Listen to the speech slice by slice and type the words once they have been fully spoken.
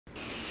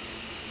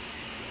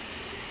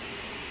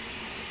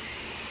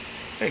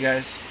Hey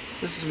guys,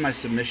 this is my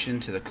submission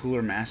to the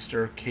Cooler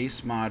Master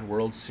Case Mod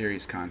World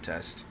Series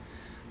contest.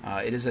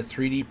 It is a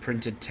 3D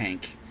printed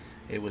tank.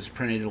 It was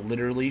printed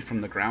literally from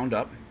the ground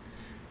up.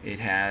 It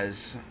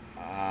has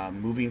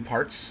moving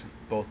parts,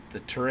 both the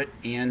turret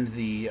and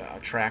the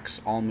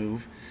tracks all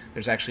move.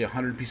 There's actually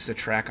 100 pieces of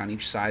track on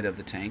each side of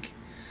the tank.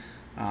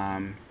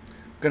 I'm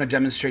going to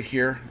demonstrate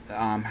here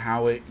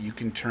how you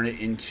can turn it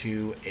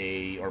into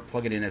or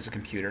plug it in as a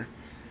computer.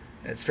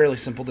 It's fairly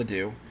simple to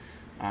do.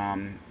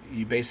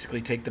 You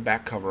basically take the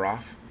back cover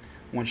off.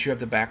 Once you have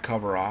the back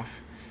cover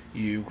off,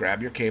 you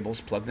grab your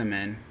cables, plug them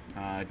in,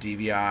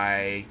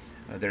 DVI,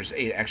 there's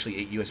actually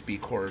eight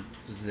USB cords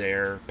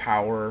there,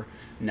 power,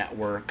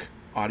 network,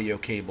 audio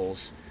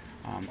cables,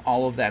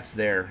 all of that's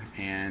there,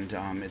 and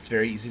it's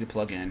very easy to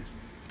plug in.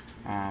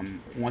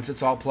 Once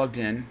it's all plugged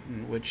in,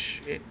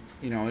 which it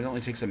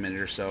only takes a minute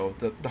or so.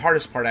 The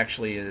hardest part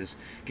actually is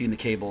getting the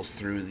cables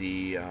through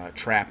the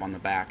trap on the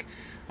back.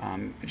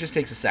 It just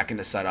takes a second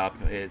to set up.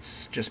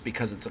 It's just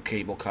because it's a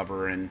cable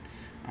cover, and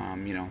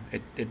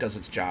it does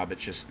its job.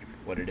 It's just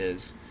what it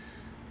is.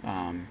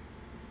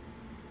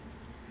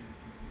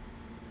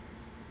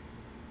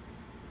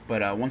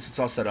 But once it's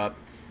all set up,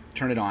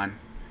 turn it on,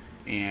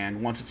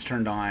 and once it's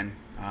turned on,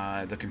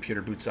 the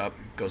computer boots up,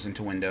 goes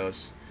into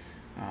Windows,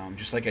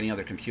 just like any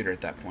other computer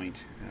at that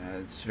point.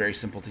 It's very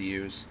simple to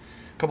use.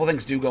 A couple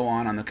things do go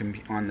on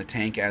the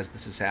tank as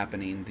this is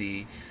happening.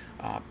 The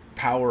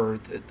power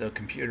that the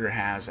computer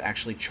has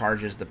actually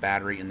charges the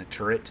battery in the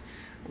turret,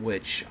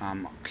 which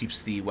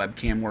keeps the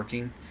webcam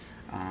working,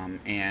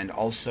 and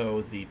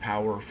also the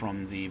power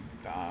from the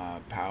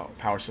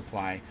power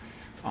supply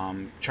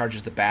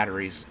charges the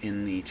batteries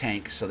in the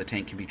tank, so the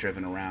tank can be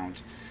driven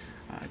around.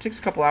 It takes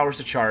a couple hours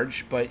to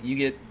charge, but you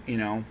get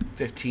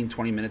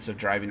 15-20 minutes of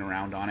driving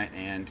around on it,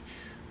 and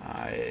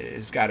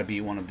it's got to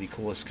be one of the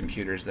coolest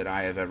computers that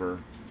I have ever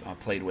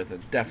played with.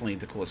 Definitely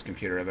the coolest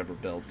computer I've ever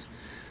built.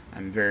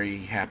 I'm very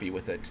happy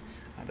with it.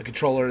 The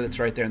controller that's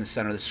right there in the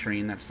center of the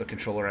screen, that's the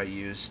controller I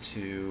use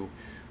to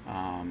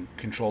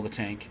control the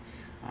tank.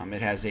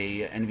 It has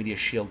a NVIDIA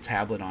Shield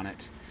tablet on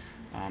it.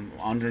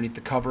 Underneath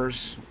the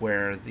covers,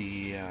 where at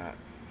the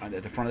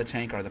front of the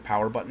tank, are the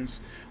power buttons.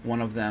 One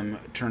of them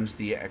turns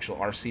the actual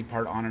RC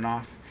part on and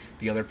off.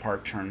 The other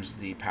part turns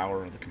the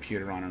power of the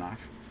computer on and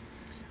off.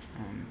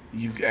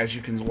 As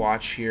you can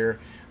watch here,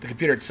 the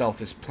computer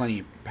itself is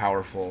plenty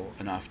powerful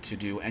enough to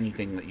do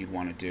anything that you'd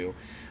want to do.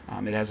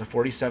 It has a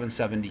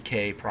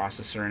 4770K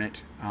processor in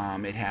it.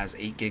 It has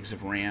 8 gigs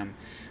of RAM.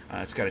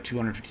 It's got a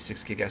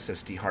 256 gig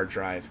SSD hard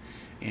drive,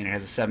 and it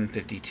has a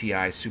 750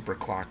 Ti super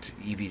clocked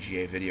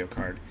EVGA video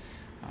card.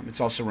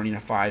 It's also running a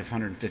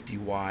 550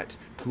 watt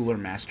Cooler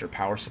Master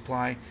power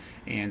supply,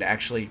 and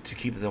actually, to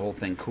keep the whole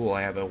thing cool,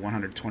 I have a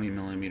 120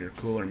 millimeter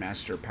Cooler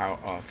Master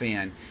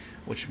fan,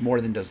 which more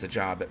than does the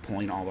job at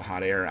pulling all the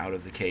hot air out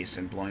of the case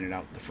and blowing it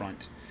out the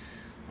front.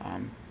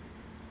 I'm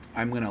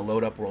going to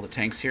load up World of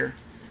Tanks here.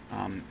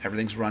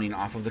 Everything's running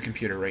off of the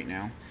computer right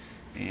now,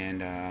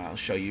 and I'll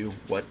show you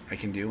what I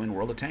can do in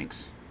World of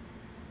Tanks.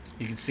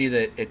 You can see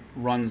that it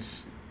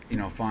runs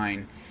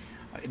fine.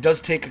 It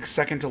does take a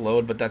second to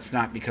load, but that's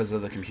not because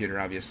of the computer,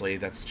 obviously.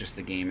 That's just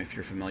the game if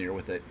you're familiar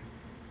with it.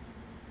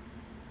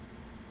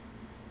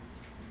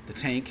 The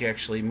tank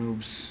actually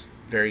moves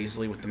very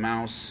easily with the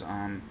mouse.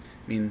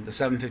 The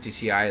 750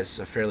 Ti is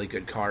a fairly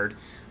good card.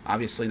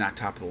 Obviously not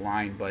top of the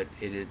line, but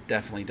it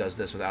definitely does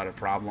this without a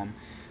problem.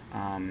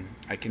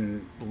 I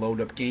can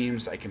load up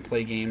games, I can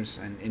play games,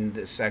 and in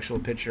this actual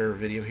picture or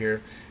video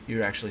here,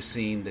 you're actually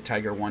seeing the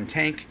Tiger 1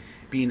 tank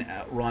being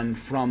run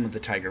from the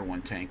Tiger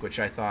 1 tank, which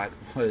I thought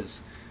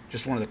was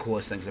just one of the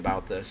coolest things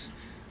about this.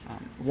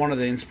 One of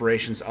the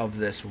inspirations of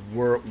this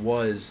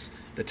was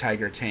the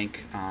Tiger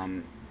tank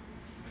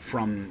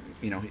from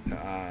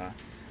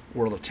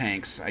World of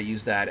Tanks. I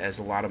used that as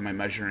a lot of my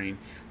measuring.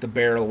 The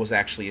barrel was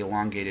actually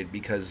elongated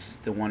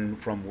because the one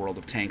from World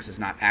of Tanks is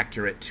not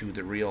accurate to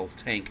the real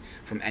tank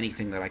from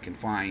anything that I can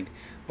find,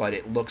 but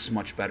it looks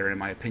much better in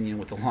my opinion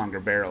with the longer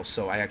barrel,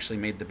 so I actually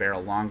made the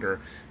barrel longer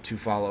to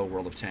follow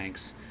World of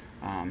Tanks.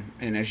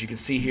 And as you can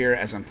see here,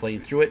 as I'm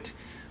playing through it,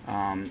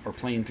 or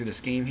playing through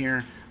this game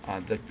here,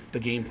 the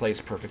game plays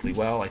perfectly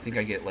well. I think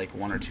I get like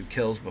 1 or 2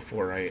 kills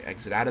before I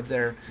exit out of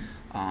there.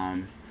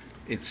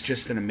 It's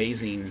just an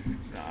amazing.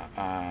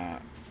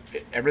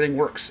 Everything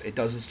works. It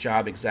does its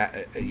job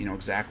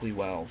exactly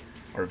well,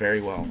 or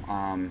very well.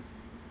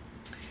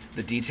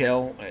 The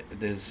detail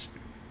is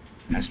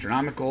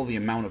astronomical. The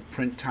amount of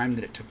print time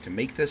that it took to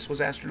make this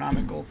was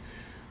astronomical.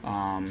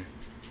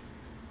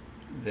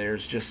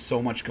 There's just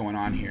so much going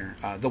on here.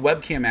 The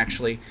webcam,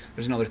 actually,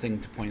 there's another thing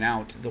to point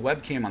out. The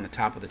webcam on the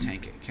top of the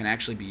tank can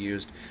actually be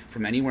used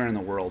from anywhere in the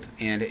world,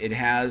 and it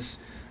has.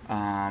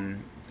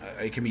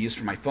 It can be used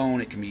from my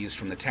phone. It can be used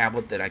from the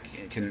tablet that I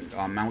can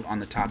mount on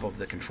the top of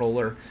the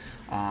controller,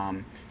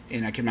 and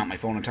I can mount my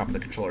phone on top of the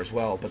controller as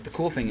well. But the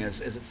cool thing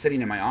is it's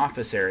sitting in my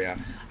office area.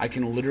 I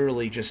can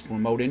literally just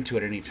remote into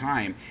it at any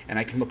time, and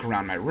I can look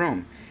around my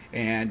room.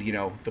 And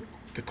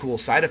the cool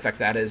side effect of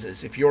that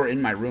is if you're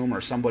in my room,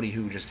 or somebody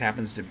who just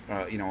happens to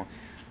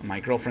my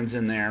girlfriend's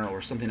in there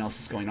or something else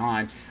is going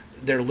on,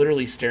 they're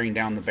literally staring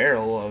down the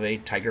barrel of a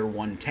Tiger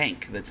 1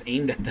 tank that's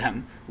aimed at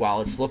them while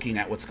it's looking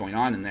at what's going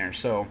on in there.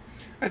 So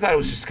I thought it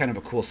was just kind of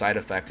a cool side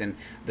effect, and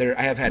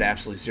I have had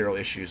absolutely zero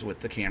issues with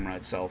the camera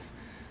itself.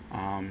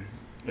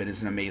 It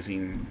is an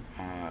amazing,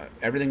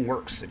 everything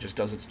works. It just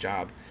does its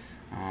job.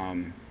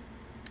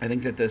 I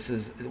think that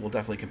it will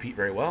definitely compete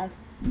very well.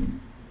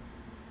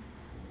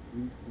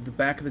 The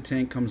back of the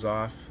tank comes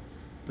off.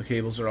 The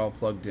cables are all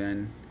plugged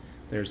in.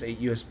 There's 8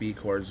 USB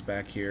cords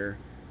back here,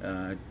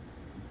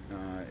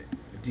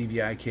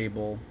 DVI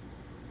cable,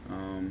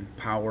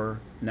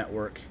 power,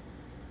 network.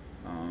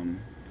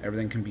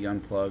 Everything can be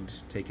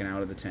unplugged, taken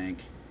out of the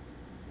tank.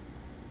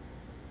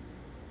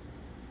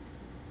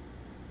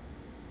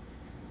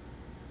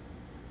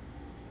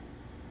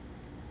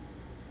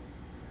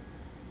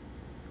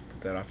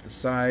 Put that off to the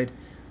side.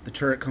 The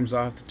turret comes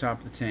off the top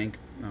of the tank.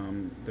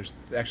 There's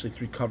actually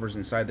 3 covers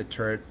inside the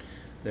turret.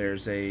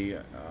 There's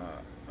a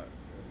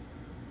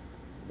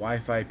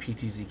Wi-Fi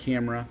PTZ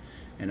camera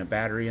and a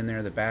battery in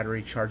there. The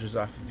battery charges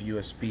off of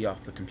USB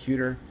off the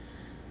computer.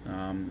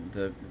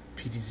 The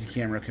PTZ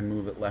camera can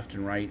move it left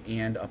and right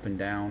and up and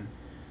down.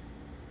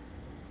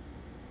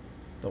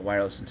 The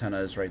wireless antenna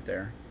is right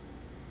there.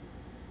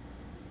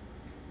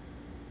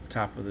 The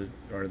top of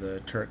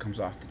the turret comes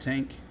off the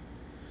tank.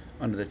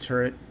 Under the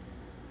turret,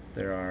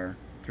 there are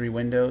 3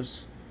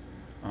 windows.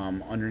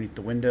 Underneath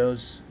the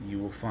windows, you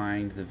will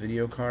find the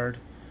video card.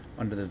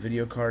 Under the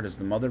video card is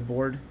the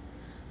motherboard.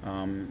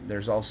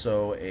 There's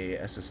also a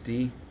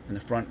SSD. In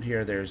the front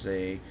here, there's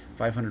a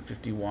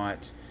 550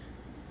 watt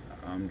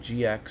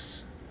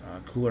GX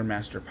Cooler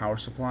Master power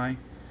supply.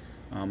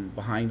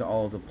 Behind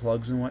all of the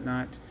plugs and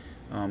whatnot,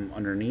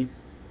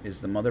 underneath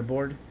is the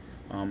motherboard.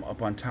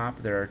 Up on top,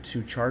 there are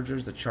 2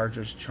 chargers. The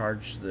chargers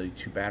charge the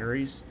 2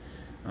 batteries.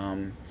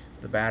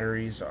 The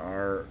batteries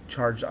are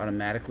charged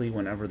automatically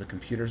whenever the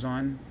computer's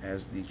on,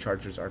 as the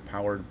chargers are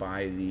powered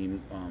by the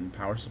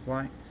power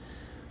supply.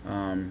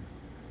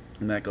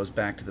 And that goes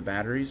back to the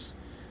batteries.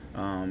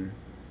 On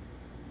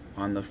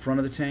the front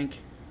of the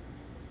tank,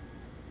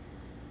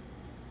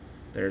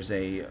 there's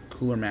a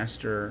Cooler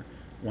Master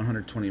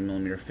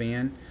 120mm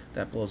fan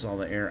that blows all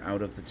the air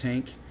out of the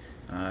tank,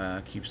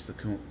 keeps the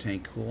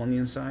tank cool on the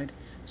inside.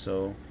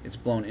 So it's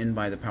blown in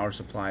by the power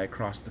supply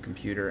across the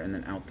computer and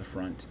then out the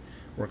front.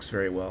 Works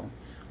very well.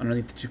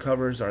 Underneath the 2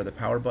 covers are the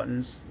power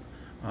buttons.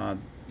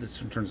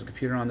 This one turns the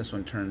computer on. This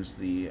one turns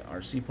the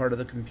RC part of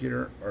the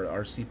computer, or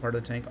RC part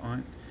of the tank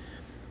on.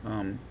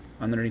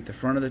 Underneath the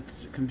front of the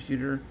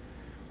computer,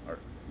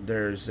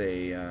 there's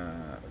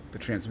the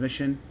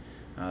transmission,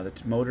 the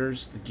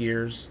motors, the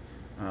gears,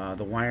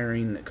 the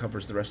wiring that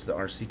covers the rest of the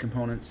RC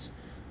components,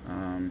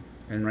 and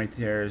right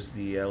there is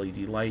the LED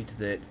light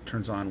that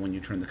turns on when you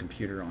turn the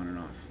computer on and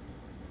off.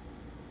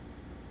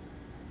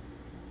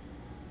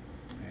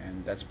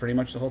 And that's pretty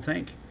much the whole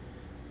tank.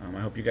 I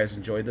hope you guys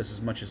enjoyed this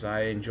as much as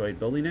I enjoyed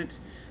building it,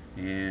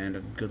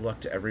 and good luck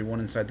to everyone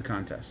inside the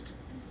contest.